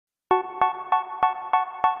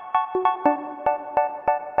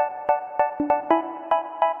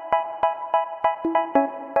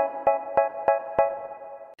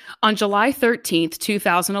On July 13th,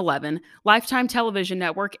 2011, Lifetime Television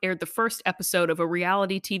Network aired the first episode of a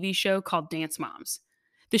reality TV show called Dance Moms.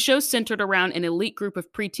 The show centered around an elite group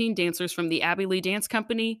of preteen dancers from the Abby Lee Dance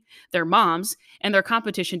Company, their moms, and their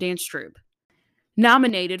competition dance troupe.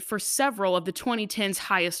 Nominated for several of the 2010's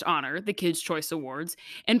highest honor, the Kids' Choice Awards,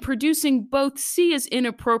 and producing both Sia's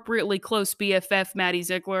inappropriately close BFF Maddie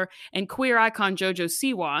Ziegler and queer icon JoJo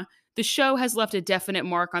Siwa, the show has left a definite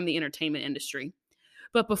mark on the entertainment industry.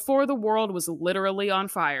 But before the world was literally on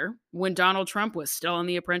fire, when Donald Trump was still on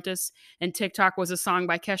The Apprentice and TikTok was a song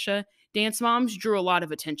by Kesha, Dance Moms drew a lot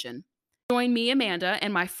of attention. Join me, Amanda,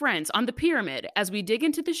 and my friends on The Pyramid as we dig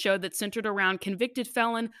into the show that centered around convicted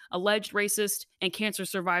felon, alleged racist, and cancer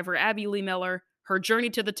survivor Abby Lee Miller, her journey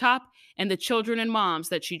to the top, and the children and moms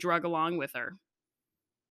that she drug along with her.